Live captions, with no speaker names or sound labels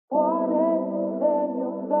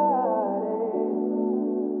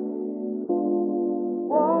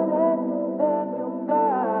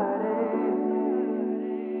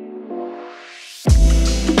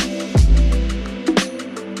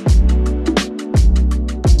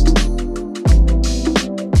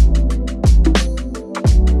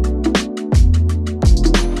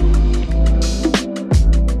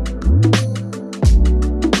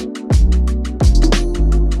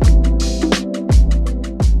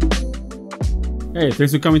Hey,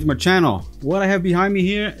 thanks for coming to my channel. What I have behind me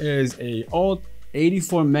here is a old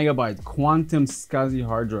 84 megabyte quantum SCSI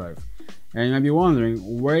hard drive. And you might be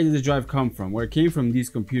wondering, where did this drive come from? Well, it came from these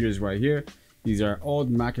computers right here. These are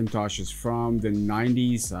old Macintoshes from the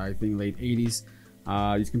 90s, I think late 80s.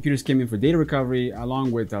 These computers came in for data recovery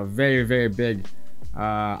along with a very big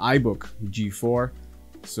iBook G4.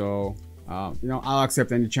 So, I'll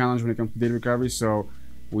accept any challenge when it comes to data recovery. So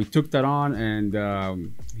we took that on,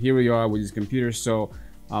 and here we are with these computers. So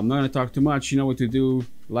I'm not going to talk too much. You know what to do.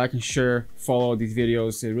 Like and share, follow these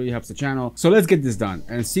videos. It really helps the channel. So let's get this done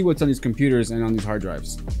and see what's on these computers and on these hard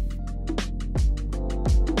drives.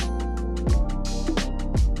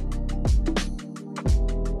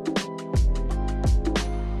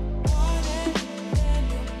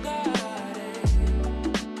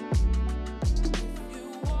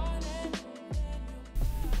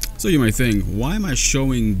 So you might think, why am I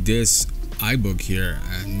showing this iBook here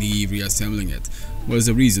and me reassembling it? Well, there's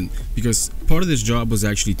a reason. Because part of this job was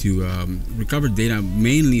actually to recover data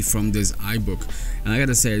mainly from this iBook. And I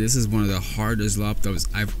gotta say, this is one of the hardest laptops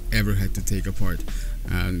I've ever had to take apart.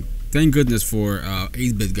 And thank goodness for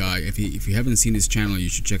 8-Bit Guy. If you haven't seen his channel, you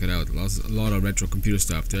should check it out. A lot of retro computer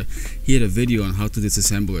stuff there. He had a video on how to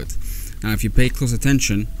disassemble it. Now, if you pay close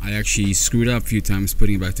attention, I actually screwed up a few times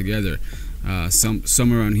putting it back together.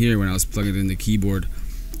 Somewhere around here when I was plugging in the keyboard,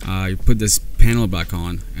 I put this panel back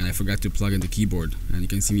on and I forgot to plug in the keyboard, and you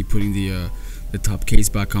can see me putting the top case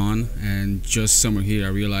back on, and just somewhere here I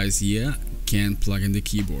realized, yeah, can't plug in the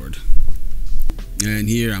keyboard, and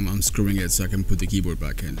here I'm screwing it so I can put the keyboard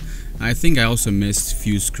back in. I think I also missed a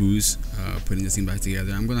few screws putting this thing back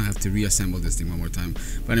together. I'm gonna have to reassemble this thing one more time.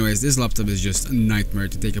 But anyways, this laptop is just a nightmare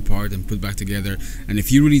to take apart and put back together, and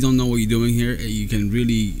if you really don't know what you're doing here, you can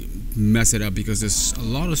really mess it up because there's a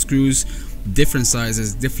lot of screws, different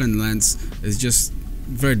sizes, different lengths. It's just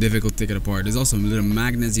very difficult to take it apart. There's also little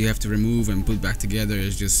magnets you have to remove and put back together.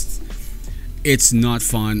 It's not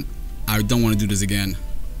fun. I don't want to do this again.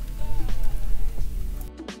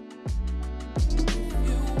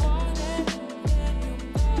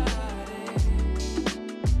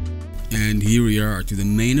 And here we are to the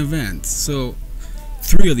main event. So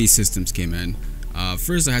 3 of these systems came in.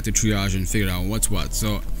 First I had to triage and figure out what's what.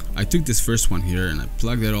 So I took this first one here and I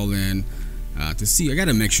plugged it all in to see. I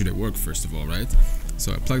gotta make sure they work first of all, right?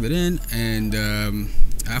 So I plugged it in, and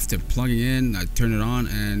after plugging in, I turned it on,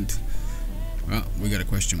 and well, we got a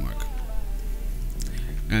question mark.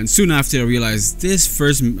 And soon after, I realized this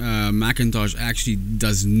first Macintosh actually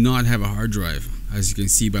does not have a hard drive. As you can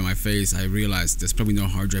see by my face, I realized there's probably no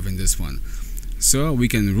hard drive in this one. So we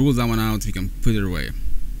can rule that one out, we can put it away.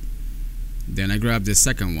 Then I grabbed the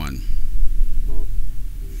second one.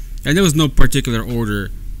 And there was no particular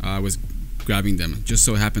order I was grabbing them. Just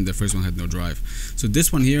so happened the first one had no drive. So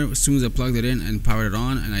this one here, as soon as I plugged it in and powered it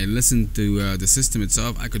on and I listened to the system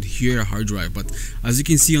itself, I could hear a hard drive. But as you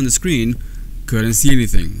can see on the screen, couldn't see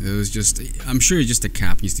anything. It was just, I'm sure just the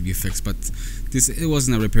cap needs to be fixed, but it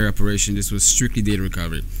wasn't a repair operation. This was strictly data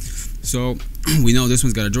recovery. So we know this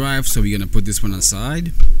one's got a drive, so we're gonna put this one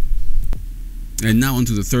aside. And now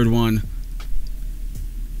onto the third one.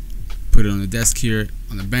 Put it on the desk here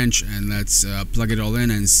on the bench, and let's plug it all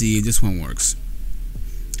in and see if this one works.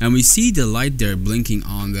 And we see the light there blinking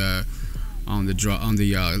on the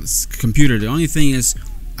computer. The only thing is,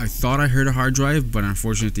 I thought I heard a hard drive, but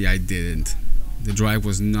unfortunately I didn't. The drive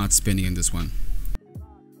was not spinning in this one.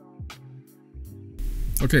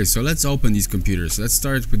 Okay, so let's open these computers. Let's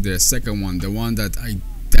start with the second one, the one that I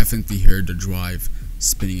definitely heard the drive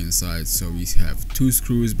spinning inside. So we have 2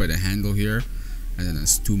 screws by the handle here, and then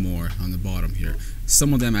there's 2 more on the bottom here.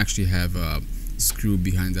 Some of them actually have a screw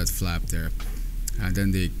behind that flap there, and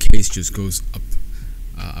then the case just goes up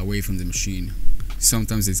away from the machine.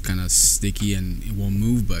 Sometimes it's kind of sticky and it won't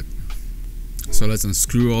move, but so let's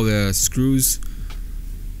unscrew all the screws.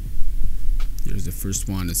 Here's the first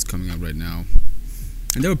one that's coming up right now,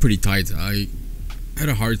 and they were pretty tight. I had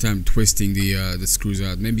a hard time twisting the screws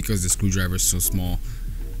out, maybe because the screwdriver is so small.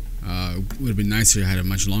 It would have been nicer if I had a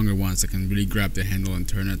much longer one so I can really grab the handle and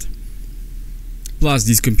turn it. Plus,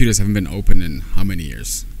 these computers haven't been open in how many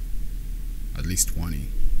years? At least 20.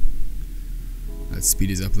 Let's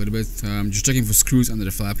speed this up a little bit. I'm just checking for screws under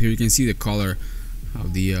the flap here. You can see the color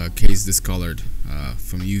of the case discolored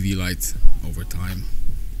from UV light over time.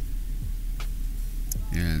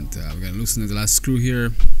 And we're going to loosen the last screw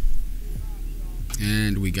here.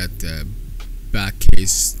 And we got the back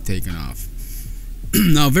case taken off.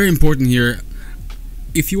 Now, very important here,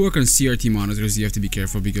 if you work on CRT monitors, you have to be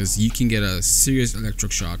careful because you can get a serious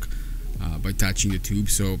electric shock by touching the tube.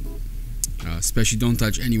 So especially don't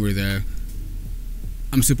touch anywhere there.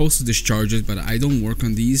 I'm supposed to discharge it, but I don't work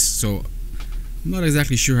on these, so I'm not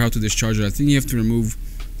exactly sure how to discharge it. I think you have to remove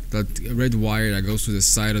that red wire that goes to the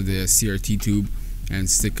side of the CRT tube and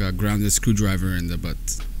stick a grounded screwdriver in there, but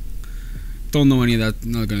don't know any of that,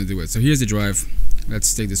 not gonna do it. So here's the drive.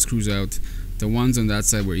 Let's take the screws out. The ones on that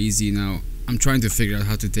side were easy. Now I'm trying to figure out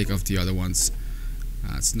how to take off the other ones.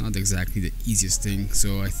 It's not exactly the easiest thing,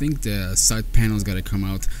 so I think the side panel's gotta come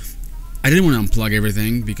out. I didn't want to unplug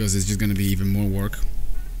everything because it's just gonna be even more work,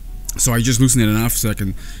 so I just loosened it enough so I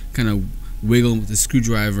can kind of wiggle the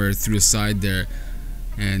screwdriver through the side there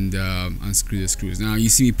and unscrew the screws. Now you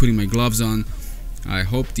see me putting my gloves on. I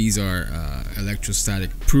hope these are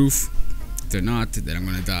electrostatic proof. If they're not, then I'm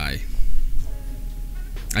gonna die.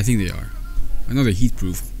 I think they are. I know they're heat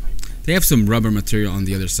proof. They have some rubber material on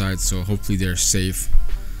the other side, so hopefully they're safe.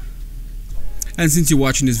 And since you're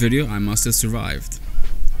watching this video, I must have survived.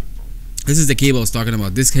 This is the cable I was talking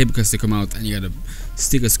about. This cable has to come out and you gotta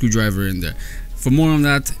stick a screwdriver in there. For more on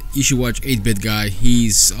that, you should watch 8-Bit Guy.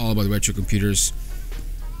 He's all about retro computers.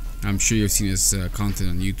 I'm sure you've seen his content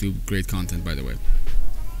on YouTube. Great content, by the way.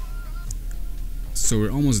 So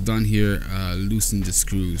we're almost done here. Loosen the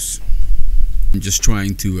screws. I'm just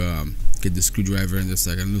trying to get the screwdriver in this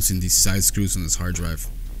so I can loosen these side screws on this hard drive.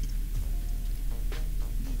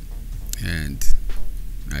 And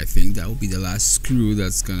I think that will be the last screw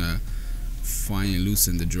that's gonna finally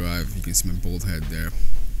loosen the drive. You can see my bolt head there.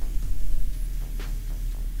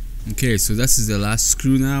 Okay, so this is the last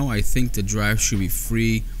screw now. I think the drive should be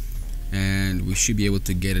free and we should be able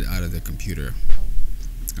to get it out of the computer.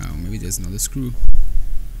 Maybe there's another screw.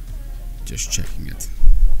 Just checking it.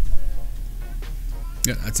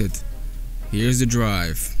 Yeah, that's it. Here's the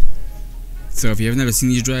drive. So if you have never seen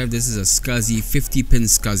this drive, this is a SCSI 50-pin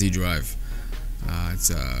SCSI drive.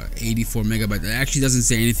 It's 84 megabyte. It actually doesn't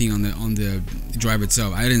say anything on the drive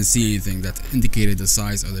itself. I didn't see anything that indicated the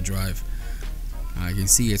size of the drive. You can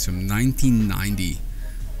see it's from 1990.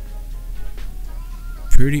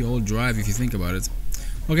 Pretty old drive if you think about it.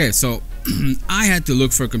 Okay, so I had to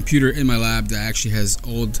look for a computer in my lab that actually has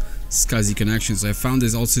old SCSI connections. I found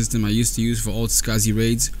this old system I used to use for old SCSI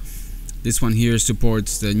RAIDs. This one here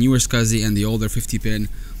supports the newer SCSI and the older 50-pin.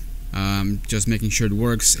 Just making sure it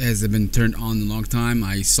works. It hasn't been turned on in a long time.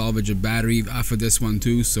 I salvaged a battery off of this one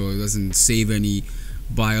too, so it doesn't save any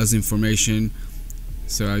BIOS information.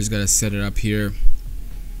 So I just gotta set it up here.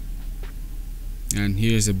 And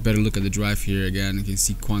here's a better look at the drive here again. You can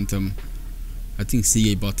see Quantum. I think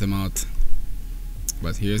Seagate bought them out.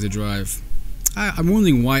 But here's the drive. I'm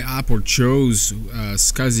wondering why Apple chose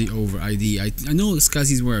SCSI over ID. I know the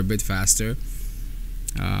SCSIs were a bit faster,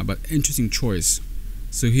 but interesting choice.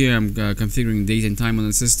 So here I'm configuring date and time on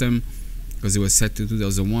the system because it was set to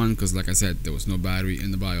 2001 because, like I said, there was no battery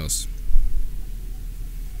in the BIOS.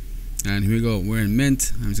 And here we go, we're in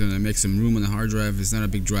Mint. I'm just gonna make some room on the hard drive. It's not a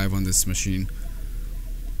big drive on this machine.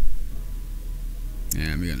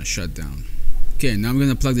 And we're gonna shut down. Okay, now I'm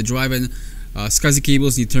gonna plug the drive in. SCSI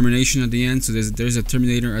cables need termination at the end, so there's a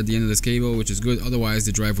terminator at the end of this cable, which is good. Otherwise,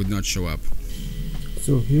 the drive would not show up.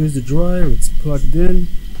 So here's the drive. It's plugged in.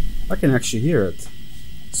 I can actually hear it,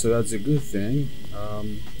 so that's a good thing.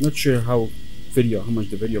 Not sure how much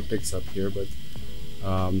the video picks up here, but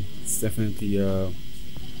it's definitely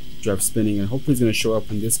drive spinning, and hopefully it's gonna show up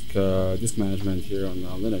in disk management here on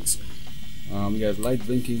Linux. We got light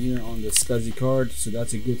blinking here on the SCSI card, so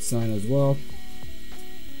that's a good sign as well.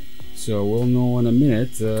 So we'll know in a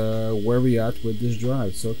minute where we at with this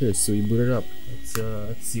drive. So okay, so we boot it up.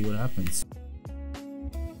 Let's see what happens.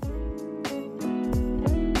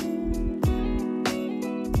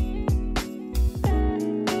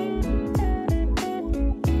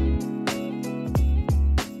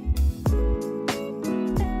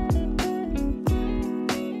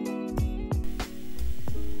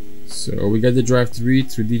 So we got the drive to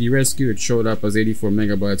read through DD Rescue. It showed up as 84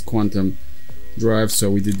 megabytes Quantum drive, so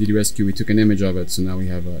we did DD Rescue, we took an image of it, so now we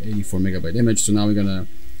have an 84 megabyte image. So now we're gonna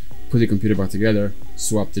put the computer back together,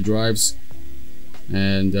 swap the drives,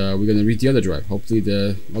 and we're gonna read the other drive. Hopefully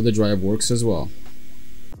the other drive works as well.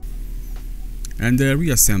 And the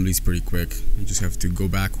reassembly is pretty quick. You just have to go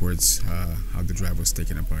backwards how the drive was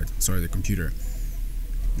taken apart. Sorry, the computer.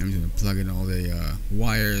 I'm just gonna plug in all the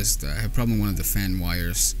wires. I have a problem with one of the fan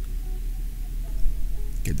wires.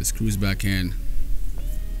 Get the screws back in.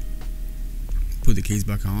 Put the case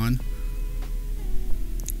back on,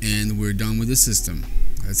 and we're done with the system.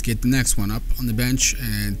 Let's get the next one up on the bench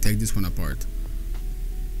and take this one apart.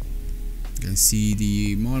 You can see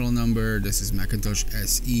the model number. This is Macintosh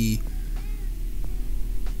SE.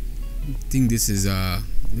 I think this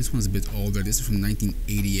one's a bit older. This is from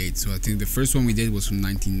 1988, so I think the first one we did was from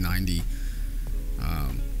 1990.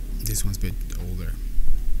 this one's a bit older.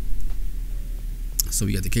 So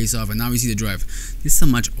we got the case off, and now we see the drive. This is a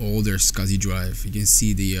much older SCSI drive. You can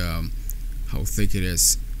see the how thick it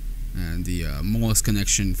is, and the Monolith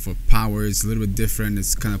connection for power is a little bit different.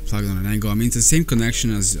 It's kind of plugged on an angle. I mean, it's the same connection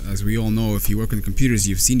as we all know. If you work on computers,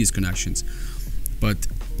 you've seen these connections, but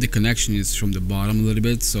the connection is from the bottom a little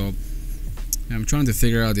bit. So I'm trying to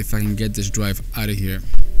figure out if I can get this drive out of here.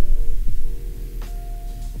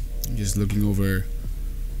 I'm just looking over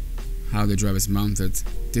how the drive is mounted.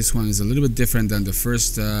 This one is a little bit different than the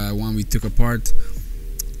first one we took apart.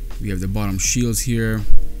 We have the bottom shields here.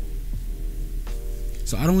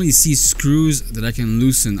 So I don't really see screws that I can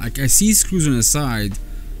loosen. I see screws on the side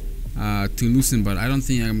to loosen, but I don't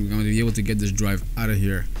think I'm going to be able to get this drive out of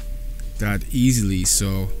here that easily.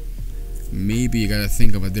 So maybe you gotta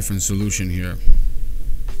think of a different solution here.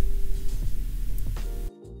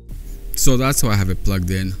 So that's how I have it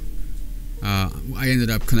plugged in. I ended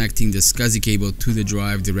up connecting the SCSI cable to the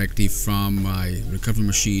drive directly from my recovery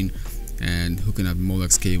machine and hooking up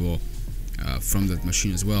Molex cable from that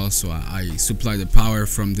machine as well. So I supply the power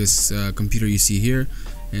from this computer you see here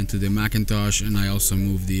into the Macintosh, and I also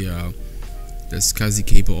moved the SCSI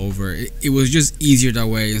cable over. It was just easier that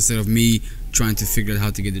way instead of me trying to figure out how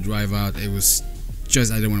to get the drive out. It was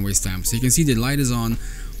just, I didn't want to waste time. So you can see the light is on.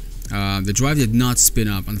 The drive did not spin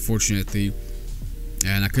up, unfortunately,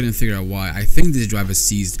 and I couldn't figure out why. I think this drive is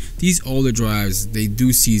seized. These older drives, they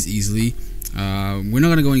do seize easily. We're not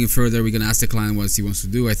going to go any further. We're going to ask the client what he wants to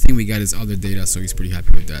do. I think we got his other data, so he's pretty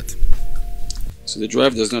happy with that. So the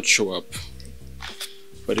drive does not show up,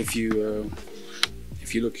 but if you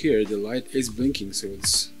look here, the light is blinking, so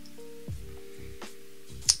it's,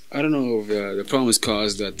 I don't know if the problem is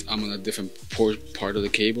caused that I'm on a different part of the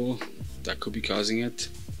cable. That could be causing it.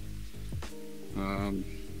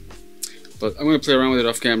 But I'm going to play around with it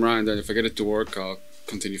off camera, and then if I get it to work, I'll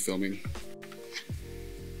continue filming.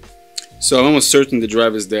 So I'm almost certain the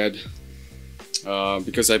drive is dead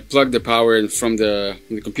because I plugged the power in from the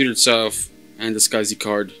computer itself and the SCSI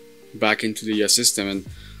card back into the system, and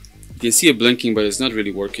you can see it blinking, but it's not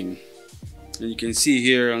really working. And you can see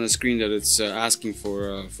here on the screen that it's asking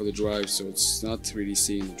for the drive, so it's not really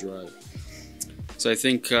seeing the drive. So I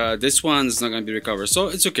think this one's not going to be recovered. So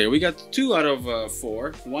it's okay. We got 2 out of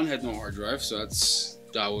 4. One had no hard drive, so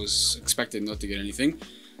that was expected not to get anything.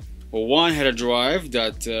 Well, one had a drive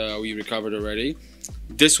that we recovered already.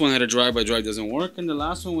 This one had a drive, but the drive doesn't work. And the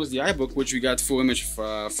last one was the iBook, which we got full image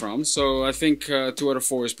from. So I think 2 out of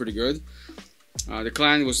 4 is pretty good. The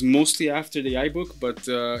client was mostly after the iBook, but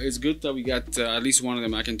it's good that we got at least one of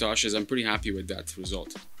the Macintoshes. I'm pretty happy with that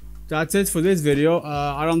result. That's it for this video.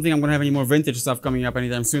 I don't think I'm gonna have any more vintage stuff coming up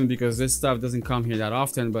anytime soon because this stuff doesn't come here that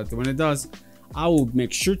often, but when it does, I will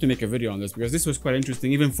make sure to make a video on this because this was quite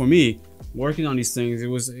interesting. Even for me, working on these things,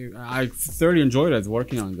 I thoroughly enjoyed it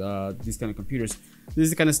working on these kind of computers. This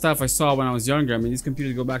is the kind of stuff I saw when I was younger. I mean, these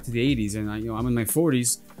computers go back to the 80s, and I'm in my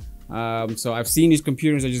 40s. So I've seen these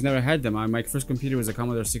computers, I just never had them. My first computer was a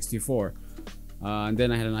Commodore 64. And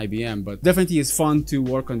then I had an IBM, but definitely it's fun to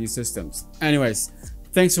work on these systems. Anyways,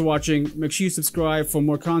 thanks for watching. Make sure you subscribe for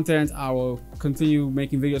more content. I will continue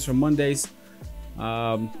making videos from Mondays.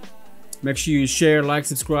 Make sure you share, like,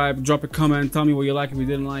 subscribe, drop a comment, tell me what you like and what you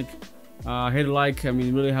didn't like. Hit a like, I mean,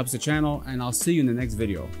 it really helps the channel, and I'll see you in the next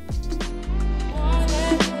video.